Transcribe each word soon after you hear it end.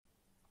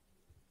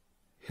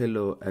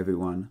Hello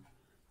everyone.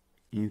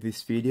 In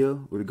this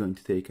video, we're going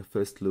to take a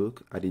first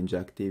look at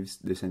Injective's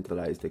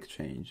decentralized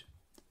exchange.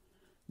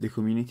 The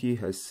community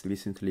has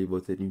recently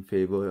voted in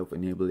favor of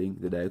enabling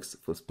the DEX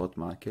for spot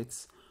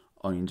markets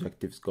on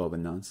Injective's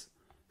governance,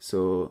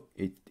 so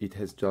it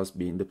has just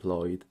been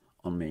deployed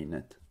on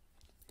mainnet.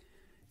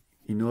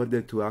 In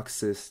order to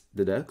access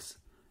the DEX,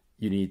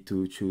 you need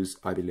to choose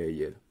a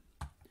relayer.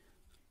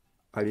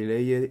 A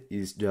relayer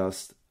is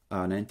just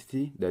an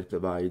entity that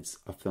provides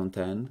a front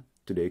end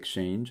to the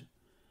exchange,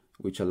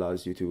 which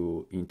allows you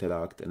to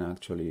interact and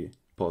actually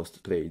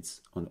post trades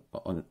on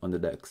the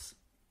DEX.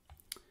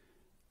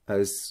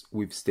 As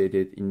we've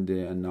stated in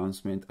the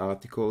announcement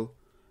article,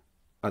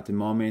 at the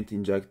moment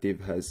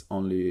Injective has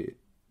only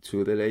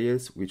two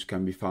relayers, which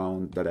can be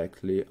found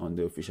directly on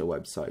the official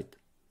website,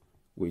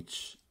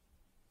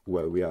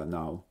 where we are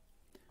now.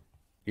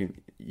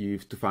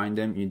 To find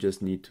them, you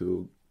just need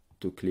to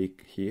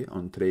click here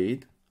on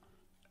trade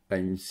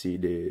and you see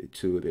the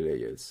two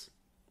relayers.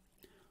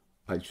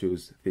 I'll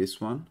choose this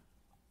one,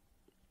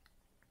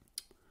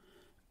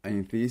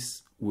 and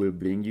this will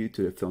bring you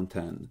to the front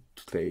end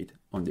to trade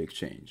on the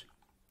exchange.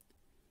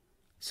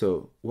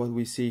 So what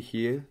we see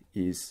here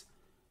is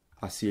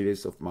a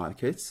series of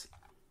markets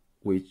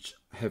which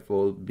have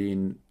all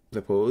been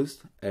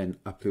proposed and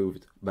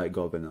approved by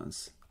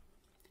governance.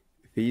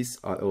 These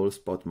are all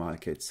spot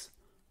markets,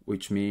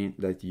 which mean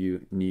that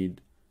you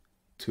need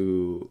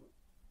to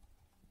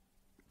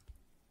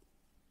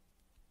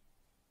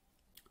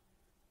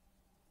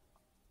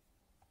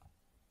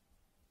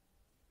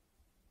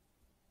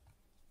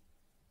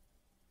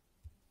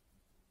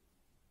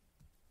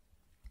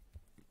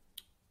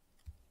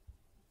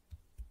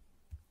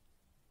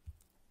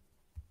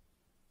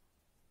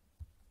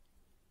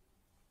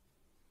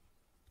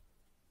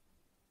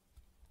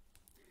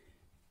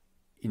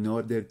in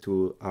order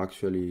to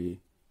actually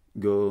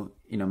go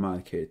in a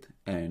market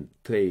and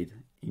trade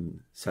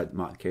in said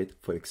market.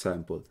 For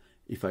example,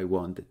 if I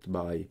wanted to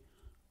buy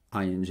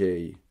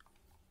INJ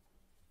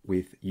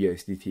with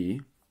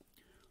USDT,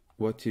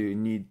 what you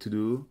need to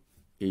do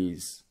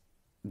is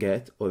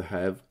get or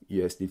have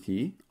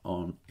USDT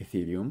on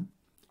Ethereum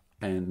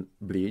and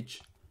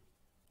bridge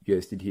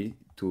USDT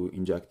to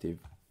Injective.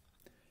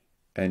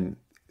 And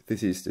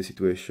this is the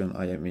situation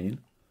I am in.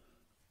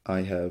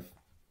 I have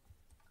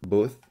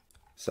both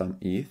some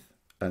ETH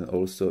and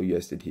also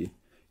USDT.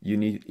 You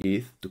need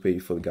ETH to pay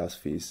for gas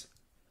fees.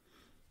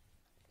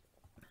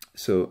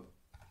 So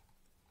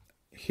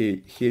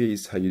here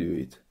is how you do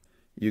it.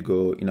 You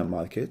go in a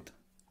market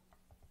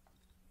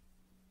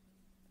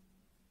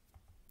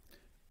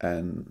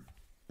and,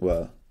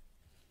 well,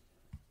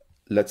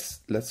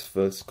 let's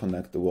first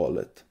connect the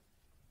wallet.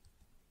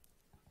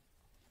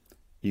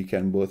 You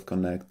can both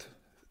connect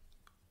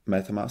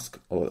MetaMask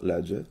or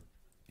Ledger.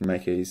 In my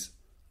case,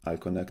 I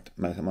connect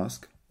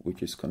MetaMask,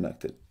 which is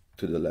connected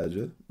to the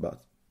ledger,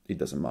 but it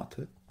doesn't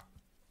matter.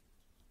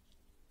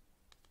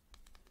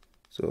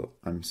 So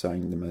I'm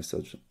signing the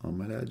message on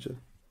my ledger.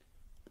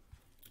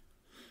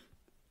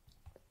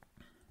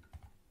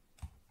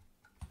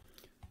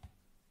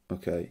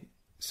 Okay,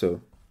 so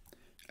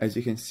as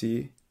you can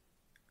see,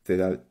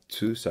 there are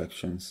two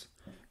sections.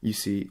 You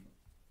see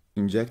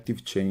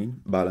Injective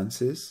Chain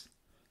balances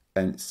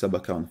and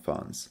sub-account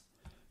funds.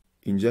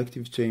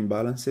 Injective Chain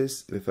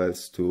balances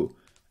refers to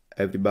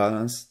every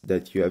balance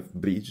that you have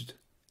bridged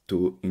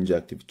to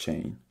Injective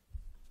Chain.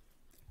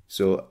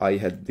 So I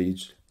had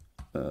bridged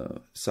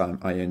some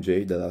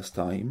INJ the last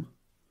time,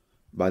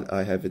 but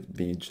I haven't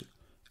bridged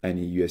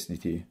any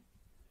USDT.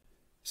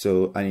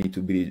 So I need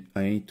to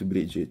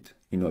bridge it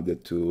in order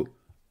to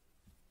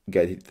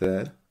get it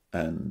there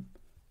and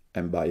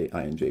buy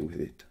INJ with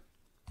it.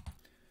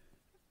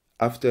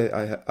 After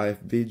I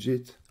have bridged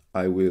it,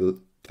 I will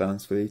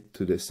transfer it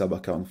to the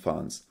sub-account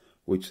funds,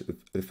 which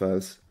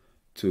refers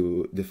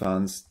to the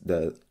funds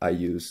that I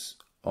use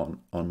on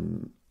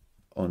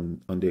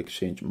the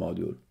exchange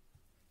module.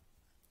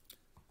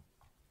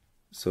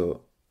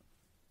 So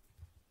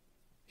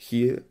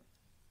here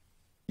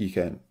you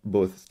can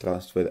both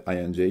transfer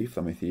INJ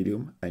from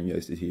Ethereum and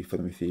USDT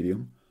from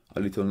Ethereum. A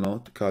little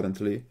note,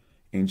 currently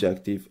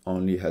Injective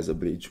only has a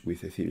bridge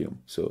with Ethereum,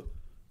 so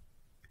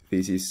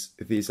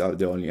these are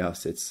the only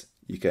assets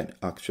you can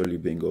actually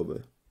bring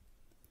over.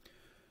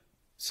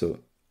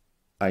 So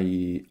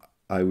I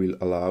will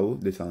allow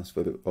the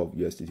transfer of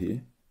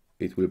USDT.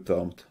 It will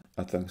prompt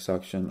a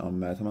transaction on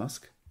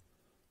MetaMask.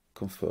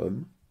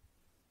 Confirm.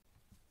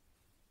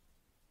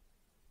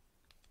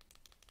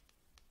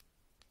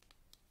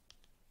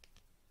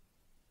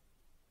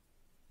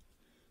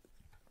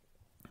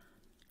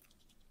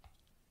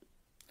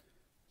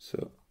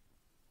 So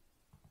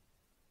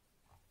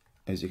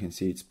as you can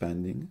see, it's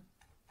pending.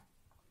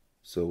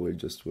 So we'll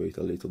just wait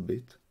a little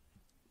bit.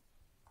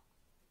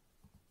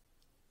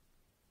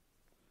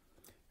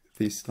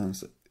 This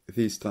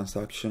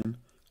transaction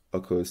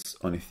occurs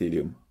on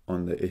Ethereum,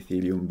 on the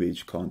Ethereum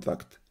bridge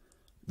contract.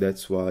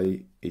 That's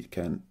why it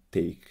can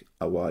take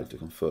a while to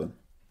confirm.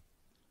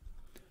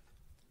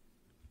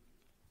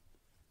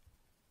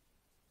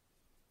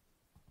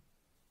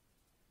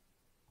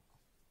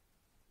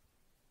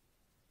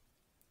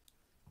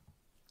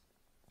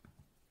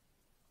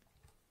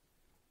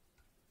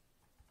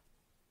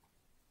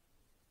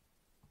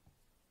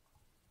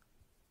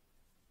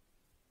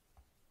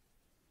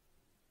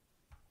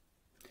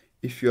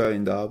 If you are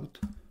in doubt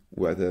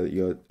whether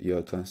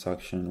your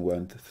transaction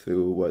went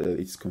through, whether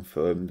it's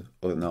confirmed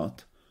or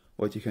not,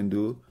 what you can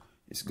do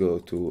is go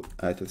to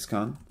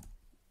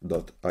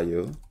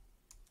etherscan.io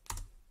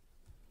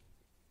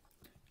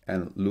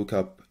and look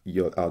up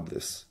your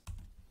address.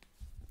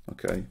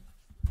 Okay,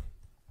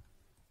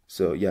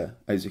 so yeah,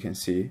 as you can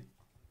see,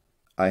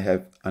 I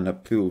have an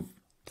approved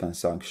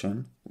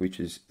transaction which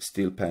is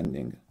still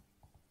pending,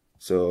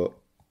 so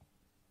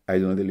I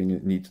don't really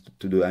need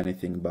to do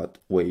anything but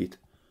wait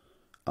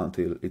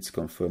until it's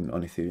confirmed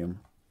on Ethereum.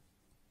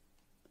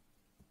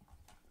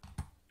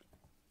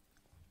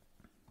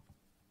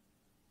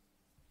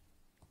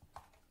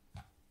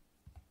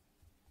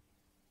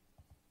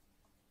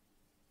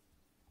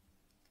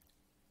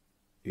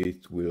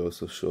 It will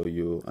also show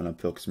you an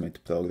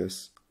approximate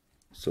progress,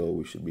 so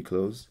we should be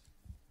close.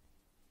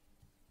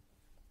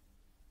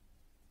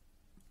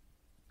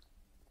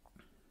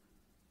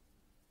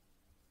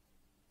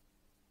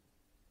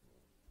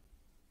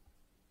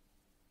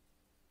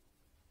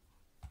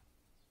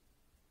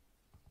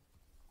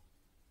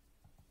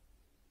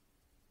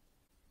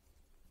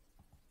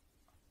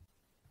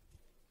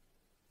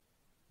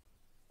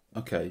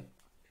 Okay,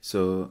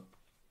 so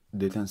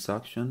the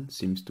transaction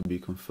seems to be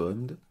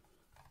confirmed.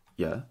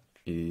 Yeah,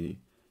 it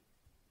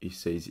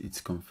says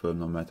it's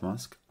confirmed on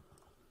MetaMask.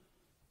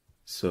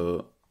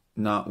 So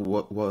now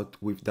what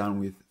we've done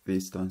with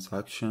this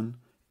transaction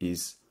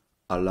is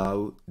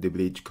allow the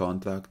bridge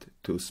contract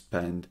to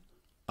spend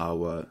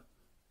our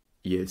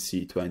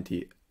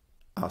ERC20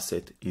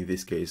 asset, in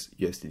this case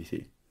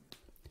USDT.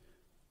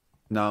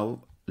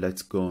 Now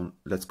let's go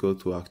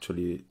to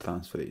actually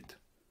transfer it.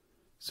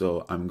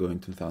 So I'm going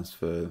to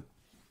transfer,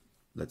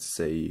 let's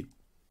say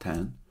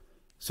 10.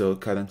 So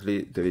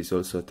currently there is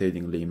also a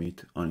trading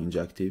limit on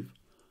Injective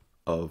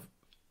of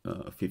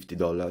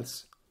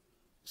 $50.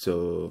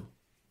 So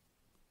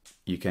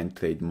you can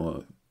trade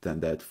more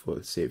than that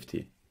for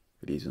safety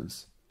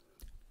reasons.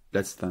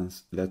 Let's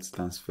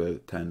transfer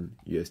 10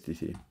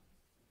 USDT.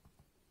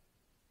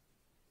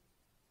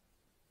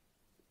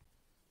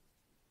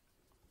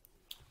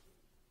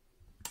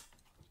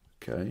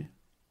 Okay,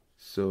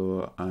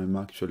 so I'm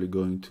actually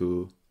going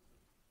to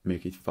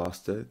make it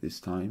faster this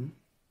time.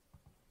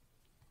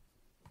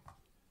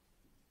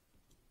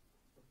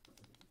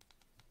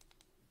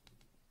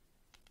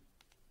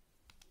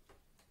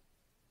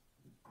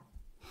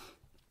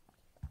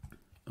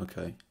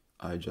 Okay,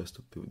 I just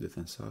approved the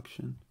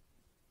transaction.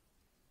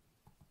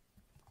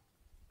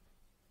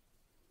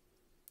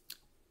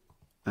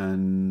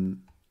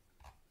 And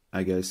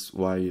I guess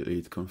while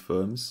it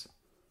confirms,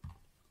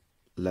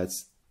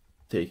 let's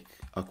take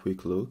a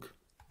quick look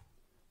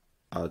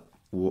at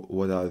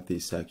what are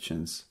these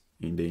sections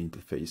in the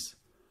interface.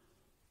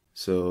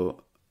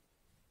 So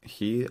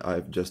here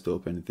I've just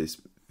opened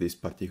this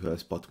particular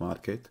spot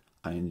market,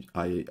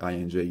 INJ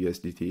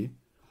USDT.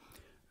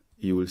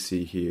 You will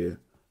see here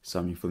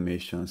some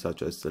information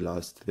such as the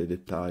last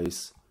traded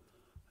price,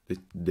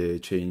 the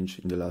change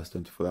in the last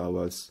 24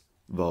 hours,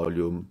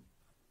 volume,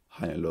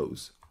 high and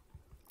lows.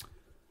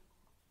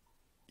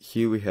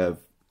 Here we have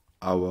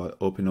our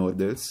open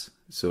orders,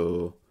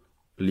 so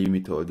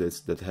limit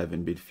orders that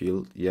haven't been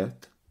filled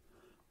yet.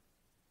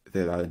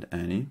 There aren't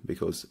any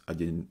because I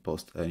didn't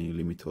post any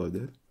limit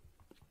order.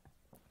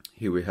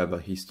 Here we have a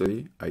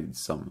history. I did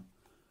some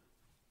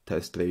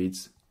test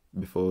trades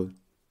before,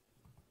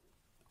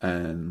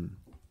 and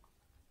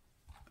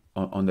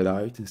on the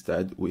right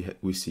instead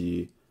we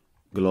see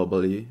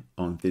globally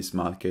on this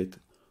market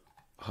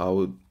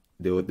how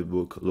the order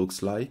book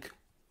looks like,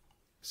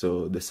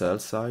 so the sell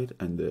side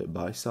and the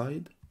buy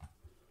side,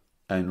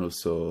 and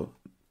also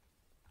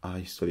a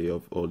history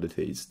of all the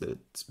trades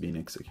that's been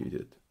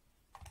executed.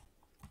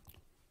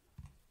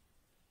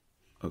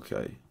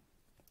 Okay,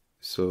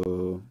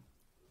 so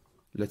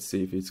let's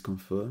see if it's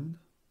confirmed.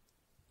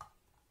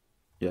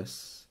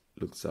 Yes,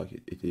 looks like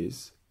it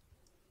is.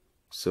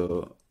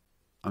 So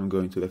I'm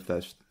going to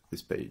refresh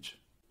this page.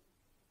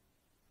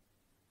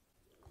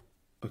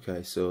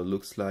 Okay, so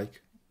looks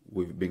like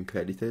we've been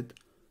credited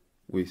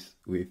with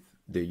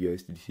the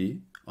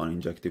USDT on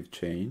Injective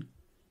Chain.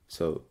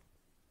 So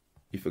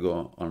if I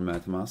go on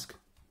MetaMask,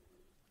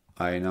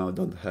 I now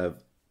don't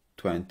have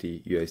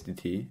 20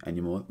 USDT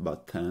anymore,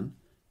 but 10,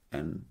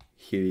 and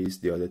here is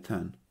the other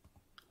 10.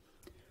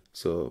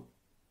 So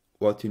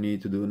what you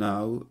need to do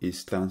now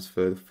is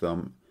transfer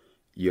from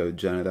your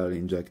general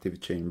Injective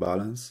Chain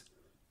balance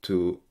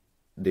to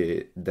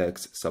the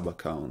DEX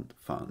sub-account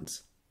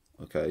funds.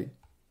 Okay,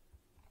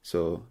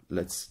 so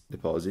let's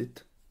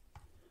deposit.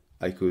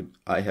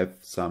 I have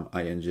some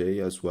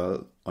INJ as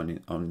well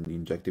on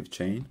Injective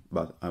Chain,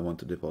 but I want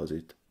to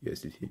deposit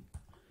USDT.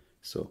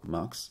 So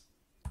max,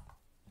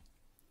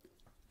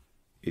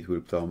 it will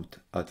prompt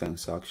a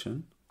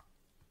transaction.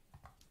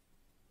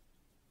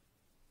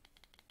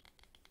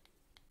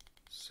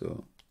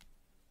 So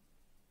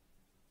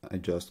I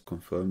just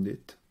confirmed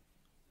it.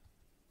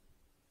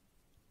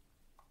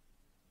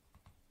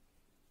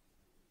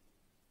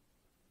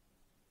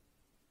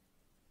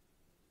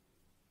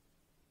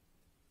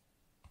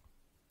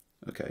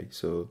 Okay,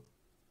 so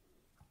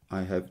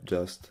I have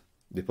just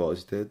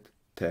deposited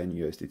 10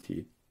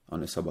 USDT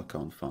on a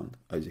sub-account fund,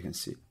 as you can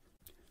see.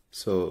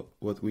 So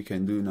what we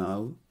can do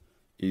now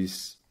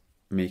is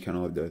make an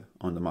order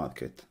on the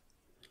market.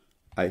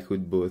 I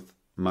could both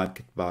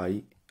market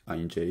buy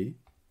INJ,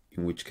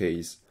 in which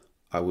case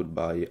I would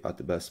buy at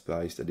the best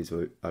price that is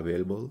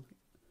available.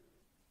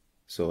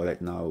 So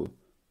right now,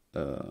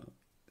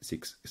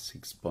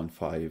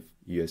 6.5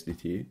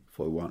 USDT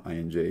for one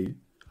INJ.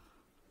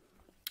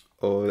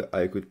 Or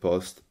I could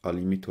post a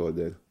limit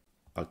order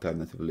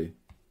alternatively.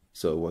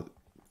 So what,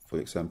 for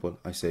example,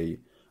 I say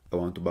I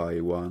want to buy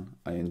one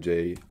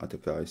INJ at a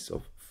price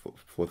of 4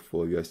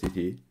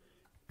 USDT.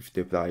 If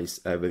the price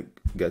ever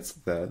gets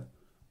there,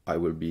 I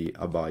will be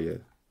a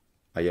buyer.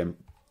 I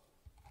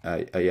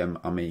am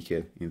a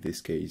maker in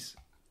this case.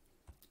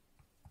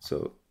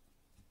 So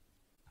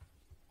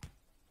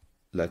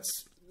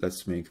let's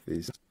make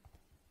this.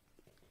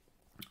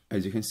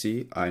 As you can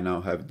see, I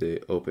now have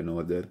the open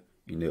order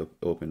in the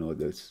open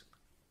orders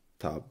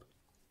tab.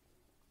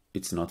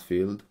 It's not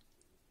filled.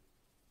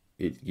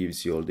 It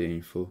gives you all the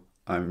info.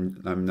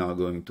 I'm now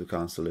going to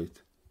cancel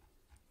it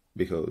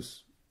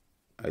because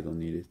I don't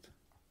need it.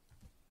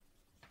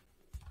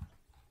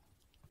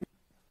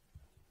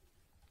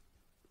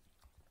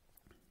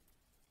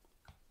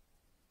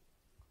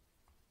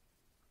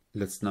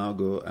 Let's now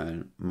go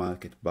and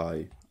market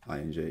buy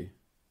INJ.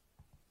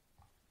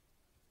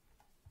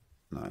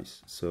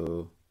 Nice.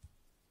 So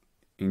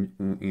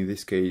in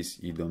this case,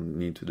 you don't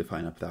need to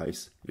define a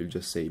price. You'll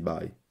just say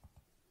buy.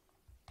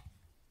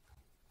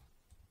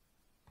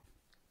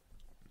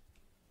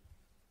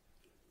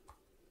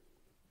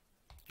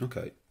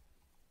 Okay.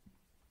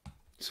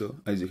 So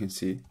as you can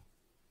see,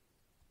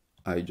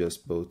 I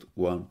just bought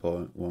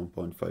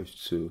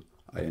 1.52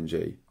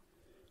 INJ.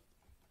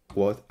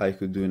 What I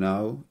could do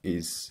now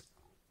is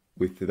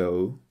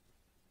withdraw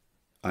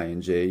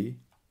INJ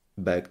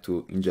back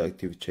to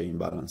injective chain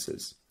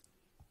balances,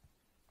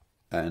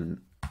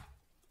 and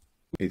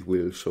it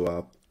will show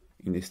up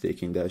in the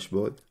staking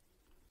dashboard,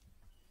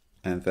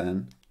 and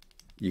then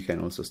you can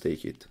also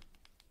stake it.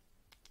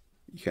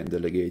 You can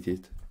delegate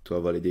it to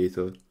a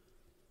validator,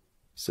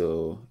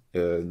 so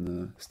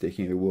earn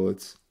staking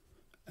rewards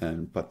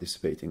and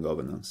participate in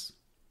governance.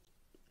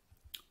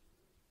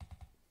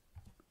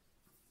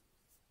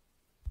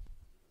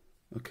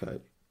 Okay,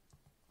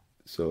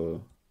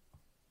 so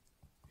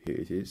here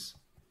it is.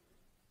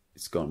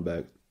 It's gone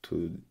back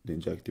to the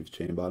injective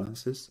chain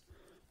balances,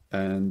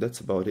 and that's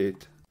about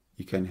it.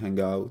 You can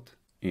hang out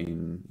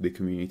in the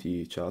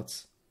community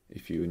chats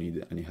if you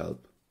need any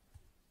help.